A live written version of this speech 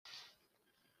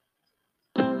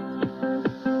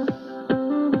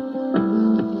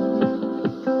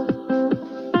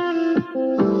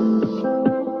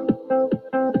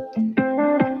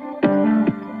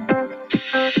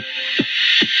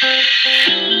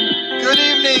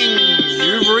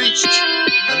You've reached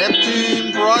the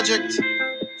Neptune Project.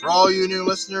 For all you new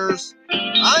listeners,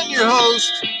 I'm your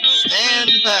host, Stan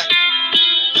Peck,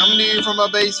 coming to you from a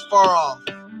base far off.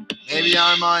 Maybe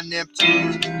I'm on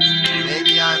Neptune,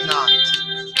 maybe I'm not.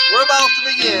 We're about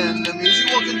to begin. The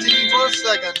music will continue for a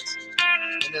second,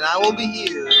 and then I will be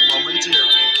here momentarily.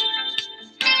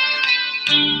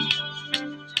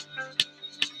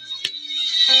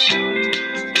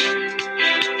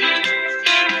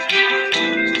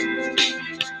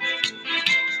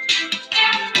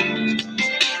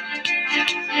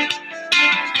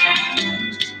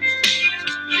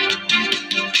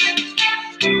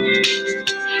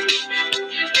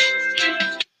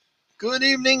 Good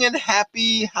evening and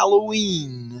happy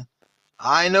Halloween.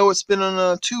 I know it's been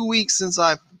 2 weeks since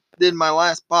I did my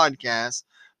last podcast,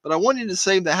 but I wanted to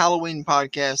save the Halloween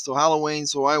podcast till Halloween,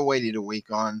 so I waited a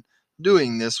week on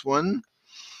doing this one.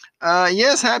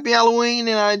 Yes, happy Halloween,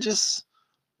 and I just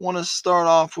want to start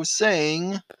off with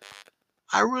saying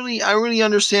I really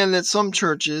understand that some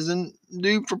churches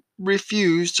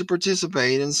refuse to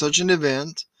participate in such an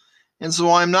event, and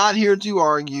so I'm not here to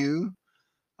argue.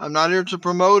 I'm not here to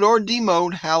promote or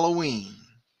demote Halloween.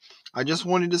 I just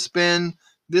wanted to spend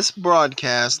this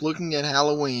broadcast looking at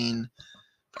Halloween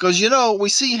because, we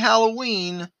see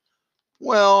Halloween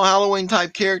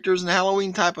type characters and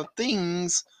Halloween type of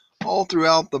things all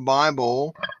throughout the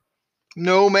Bible.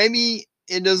 No, maybe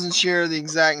it doesn't share the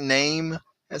exact name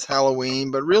as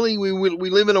Halloween, but really we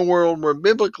live in a world where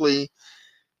biblically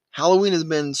Halloween has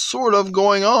been sort of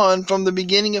going on from the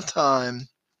beginning of time.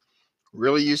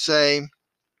 Really, you say?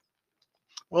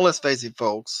 Well, let's face it,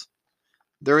 folks.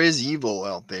 There is evil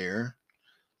out there.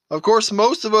 Of course,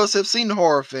 most of us have seen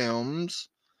horror films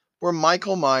where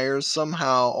Michael Myers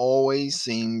somehow always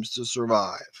seems to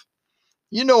survive.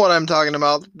 You know what I'm talking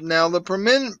about. Now, the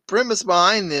premise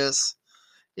behind this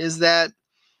is that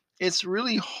it's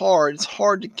really hard. It's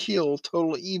hard to kill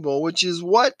total evil, which is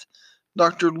what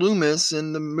Dr. Loomis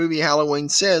in the movie Halloween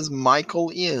says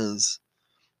Michael is.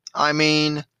 I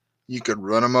mean, you could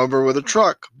run him over with a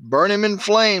truck, burn him in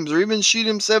flames, or even shoot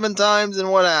him 7 times,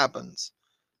 and what happens?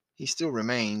 He still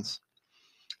remains.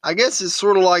 I guess it's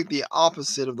sort of like the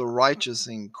opposite of the righteous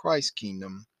in Christ's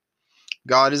kingdom.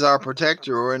 God is our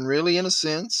protector, and really, in a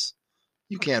sense,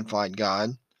 you can't fight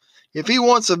God. If he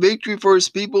wants a victory for his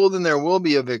people, then there will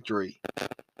be a victory.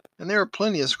 And there are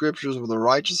plenty of scriptures where the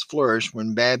righteous flourish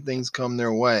when bad things come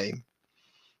their way.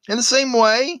 In the same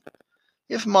way,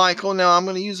 if Michael, now I'm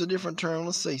going to use a different term,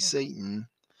 let's say Satan.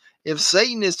 If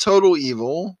Satan is total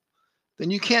evil,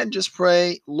 then you can't just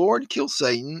pray, Lord, kill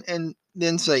Satan, and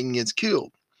then Satan gets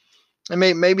killed. And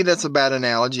maybe that's a bad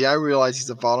analogy. I realize he's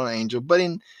a fallen angel, but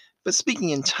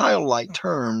speaking in childlike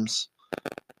terms,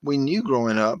 we knew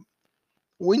growing up,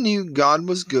 we knew God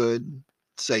was good,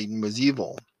 Satan was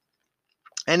evil.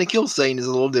 And to kill Satan is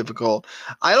a little difficult.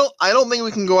 I don't think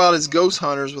we can go out as ghost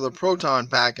hunters with a proton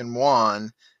pack and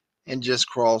wand and just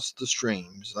cross the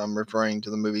streams. I'm referring to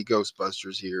the movie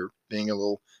Ghostbusters here, being a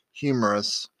little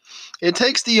humorous. It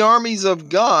takes the armies of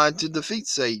God to defeat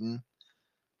Satan.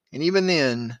 And even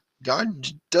then,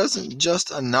 God doesn't just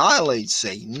annihilate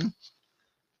Satan.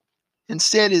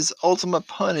 Instead, his ultimate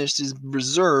punish is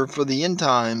reserved for the end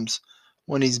times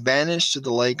when he's banished to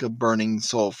the lake of burning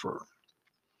sulfur.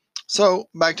 So,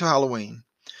 back to Halloween.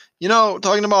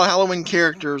 Talking about Halloween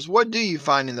characters, what do you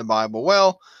find in the Bible?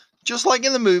 Well, just like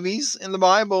in the movies, in the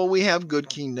Bible we have good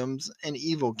kingdoms and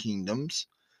evil kingdoms.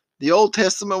 The Old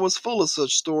Testament was full of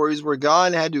such stories where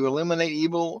God had to eliminate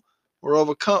evil or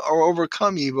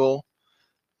overcome evil.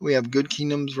 We have good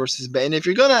kingdoms versus bad. And if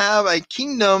you're going to have a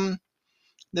kingdom,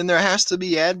 then there has to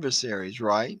be adversaries,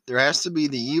 right? There has to be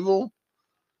the evil,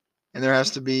 and there has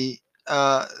to be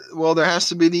there has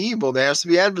to be the evil. There has to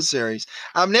be adversaries.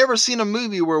 I've never seen a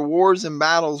movie where wars and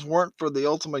battles weren't for the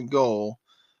ultimate goal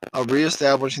of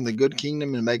reestablishing the good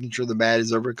kingdom and making sure the bad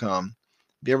is overcome.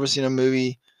 Have you ever seen a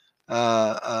movie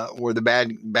where the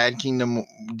bad kingdom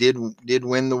did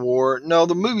win the war? No,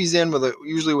 the movies end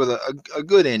usually with a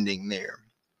good ending there.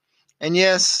 And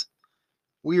yes,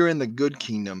 we are in the good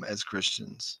kingdom as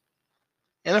Christians.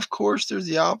 And of course, there's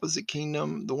the opposite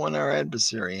kingdom, the one our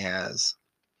adversary has.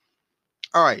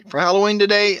 All right, for Halloween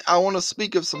today, I want to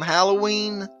speak of some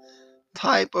Halloween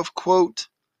type of, quote,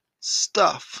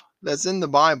 stuff that's in the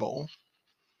Bible.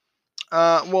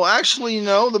 Actually,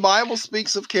 the Bible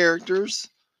speaks of characters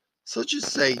such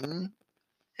as Satan.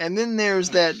 And then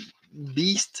there's that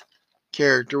beast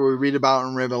character we read about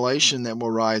in Revelation that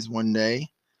will rise one day.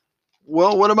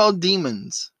 Well, what about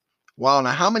demons? Wow,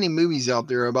 now how many movies out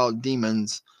there are about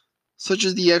demons, such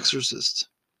as The Exorcist?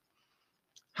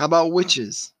 How about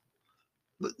witches?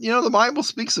 But, the Bible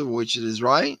speaks of witches,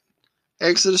 right?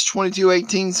 Exodus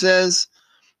 22:18 says,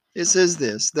 it says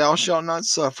this, thou shalt not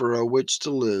suffer a witch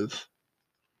to live.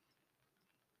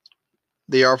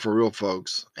 They are for real,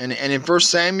 folks. And in 1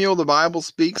 Samuel, the Bible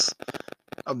speaks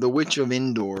of the witch of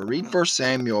Endor. Read 1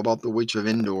 Samuel about the witch of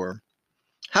Endor.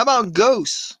 How about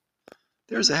ghosts?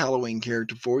 There's a Halloween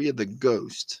character for you, the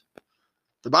ghost.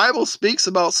 The Bible speaks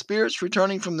about spirits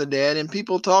returning from the dead and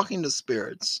people talking to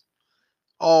spirits.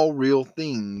 All real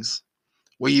things.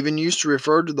 We even used to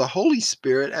refer to the Holy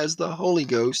Spirit as the Holy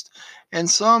Ghost, and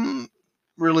some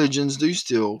religions do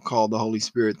still call the Holy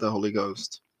Spirit the Holy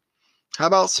Ghost. How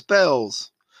about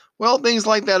spells? Well, things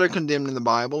like that are condemned in the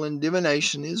Bible, and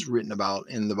divination is written about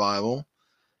in the Bible.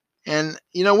 And,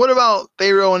 what about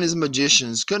Pharaoh and his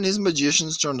magicians? Couldn't his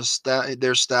magicians turn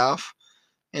their staff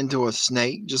into a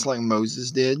snake, just like Moses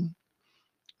did?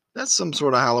 That's some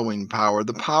sort of Halloween power.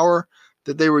 The power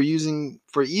that they were using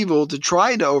for evil to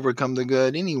try to overcome the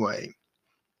good anyway.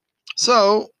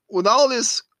 So, with all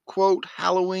this, quote,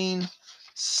 Halloween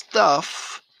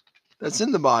stuff that's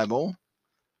in the Bible,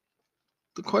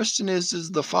 the question is,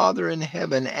 does the Father in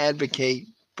heaven advocate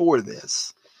for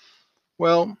this?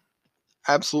 Well,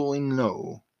 absolutely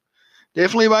no.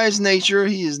 Definitely by his nature,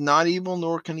 he is not evil,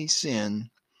 nor can he sin.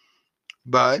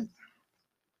 But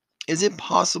is it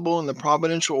possible in the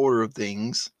providential order of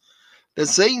things that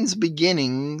Satan's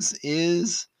beginnings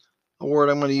is a word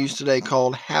I'm going to use today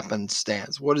called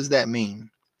happenstance? What does that mean?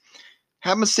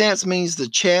 Happenstance means the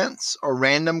chance or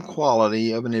random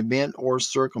quality of an event or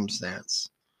circumstance.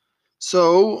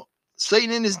 So,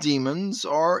 Satan and his demons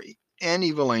and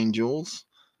evil angels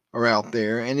are out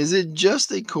there, and is it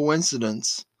just a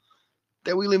coincidence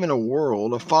that we live in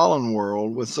a fallen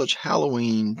world, with such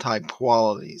Halloween type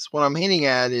qualities? What I'm hinting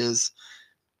at is,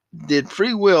 did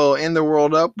free will end the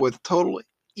world up with total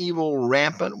evil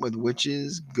rampant with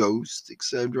witches, ghosts,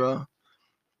 etc.?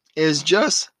 Is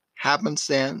just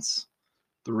happenstance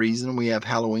the reason we have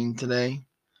Halloween today?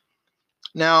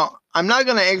 Now, I'm not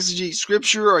going to exegete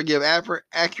scripture or give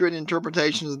accurate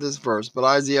interpretations of this verse, but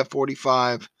Isaiah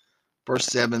 45 verse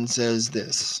 7 says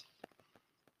this.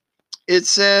 It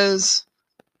says,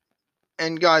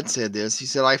 and God said this, he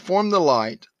said, I form the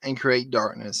light and create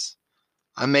darkness.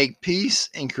 I make peace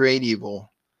and create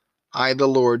evil. I, the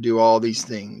Lord, do all these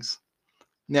things.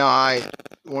 Now, I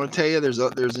want to tell you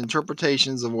there's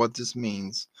interpretations of what this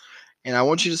means. And I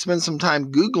want you to spend some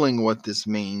time Googling what this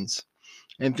means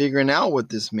and figuring out what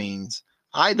this means.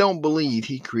 I don't believe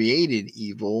he created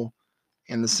evil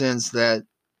in the sense that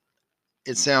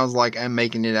it sounds like I'm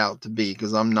making it out to be,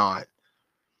 because I'm not.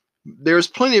 There's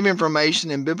plenty of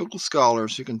information in biblical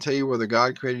scholars who can tell you whether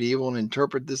God created evil and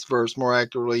interpret this verse more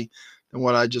accurately than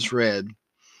what I just read.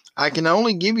 I can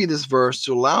only give you this verse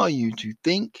to allow you to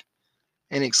think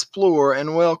and explore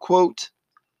and, well, quote,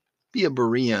 be a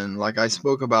Berean, like I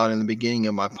spoke about in the beginning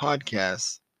of my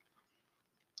podcast.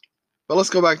 But let's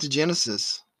go back to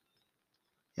Genesis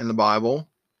in the Bible.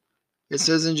 It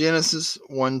says in Genesis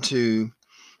 1:2,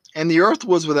 and the earth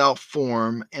was without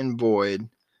form and void,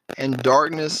 and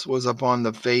darkness was upon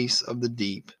the face of the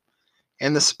deep.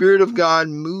 And the Spirit of God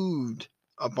moved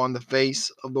upon the face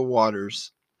of the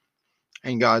waters.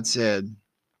 And God said,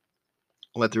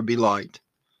 let there be light.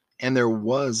 And there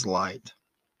was light.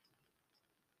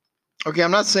 Okay,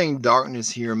 I'm not saying darkness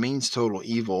here means total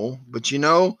evil, but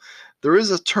there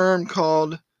is a term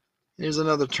called, here's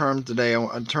another term today,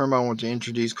 a term I want to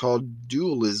introduce called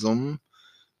dualism,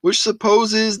 which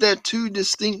supposes that two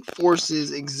distinct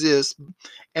forces exist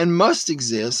and must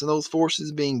exist, and those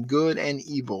forces being good and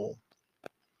evil.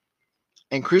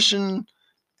 And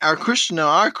our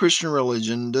Christian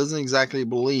religion doesn't exactly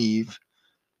believe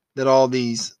that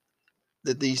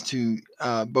these two,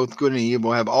 both good and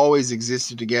evil, have always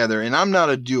existed together. And I'm not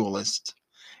a dualist,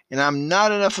 and I'm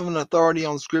not enough of an authority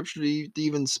on Scripture to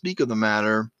even speak of the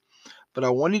matter. But I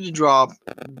wanted to drop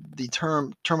the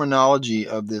terminology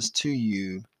of this to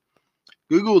you.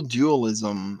 Google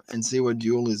dualism and see what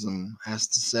dualism has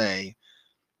to say.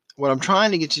 What I'm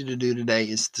trying to get you to do today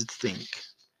is to think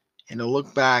and to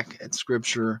look back at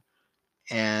Scripture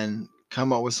and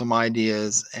come up with some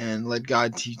ideas and let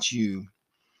God teach you.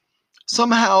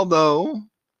 Somehow, though,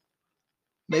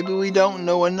 maybe we don't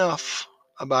know enough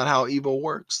about how evil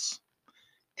works.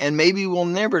 And maybe we'll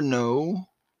never know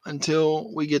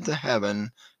until we get to heaven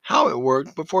how it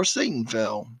worked before Satan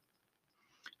fell.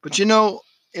 But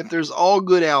if there's all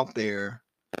good out there,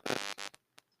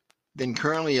 then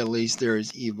currently at least there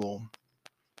is evil.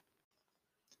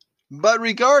 But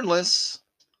regardless,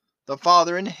 the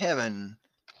Father in heaven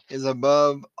is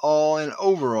above all and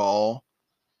over all,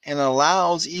 and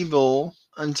allows evil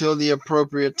until the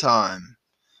appropriate time.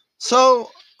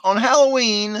 So On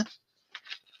Halloween,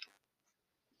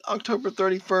 October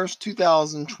 31st,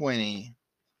 2020,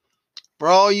 for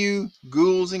all you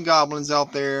ghouls and goblins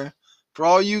out there, for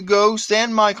all you ghosts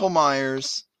and Michael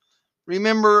Myers,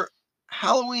 remember,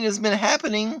 Halloween has been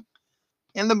happening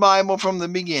in the Bible from the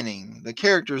beginning. The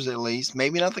characters, at least,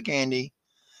 maybe not the candy.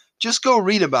 Just go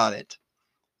read about it.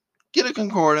 Get a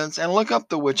concordance and look up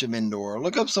the Witch of Endor.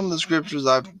 Look up some of the scriptures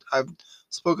I've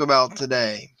spoke about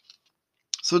today.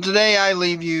 So today I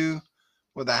leave you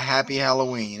with a happy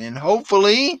Halloween, and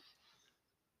hopefully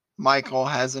Michael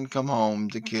hasn't come home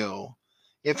to kill.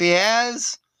 If he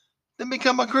has, then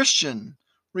become a Christian,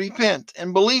 repent,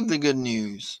 and believe the good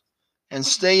news, and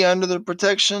stay under the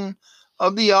protection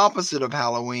of the opposite of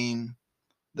Halloween,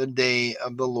 the day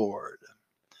of the Lord.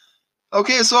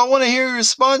 Okay, so I want to hear your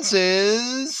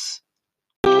responses.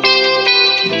 You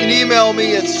can email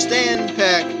me at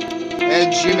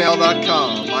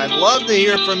stanpeck@gmail.com. I'd love to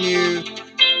hear from you.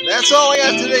 That's all I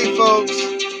got today, folks.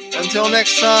 Until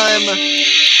next time,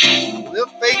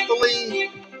 live faithfully,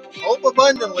 hope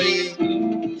abundantly,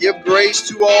 give grace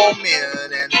to all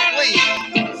men, and please